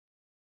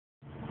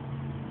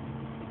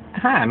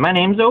Hi, my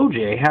name's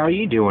OJ. How are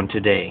you doing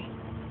today?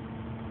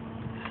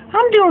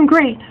 I'm doing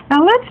great.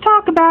 Now let's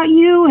talk about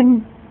you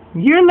and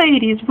your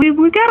ladies. We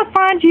got to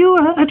find you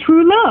a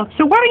true love.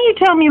 So why don't you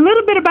tell me a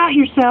little bit about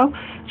yourself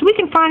so we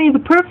can find you the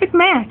perfect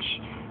match,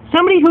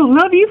 somebody who'll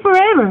love you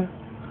forever.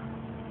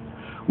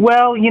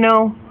 Well,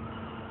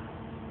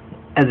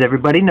 as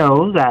everybody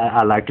knows,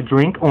 I like to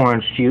drink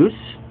orange juice,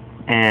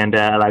 and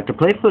I like to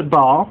play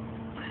football,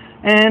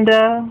 and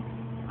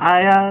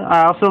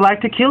I also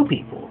like to kill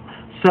people.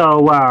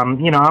 So,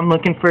 I'm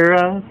looking for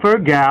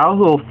a gal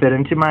who'll fit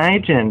into my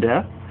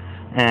agenda,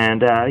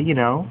 and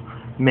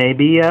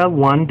maybe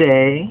one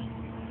day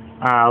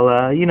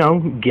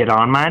I'll get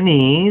on my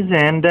knees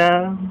and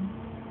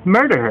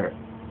murder her.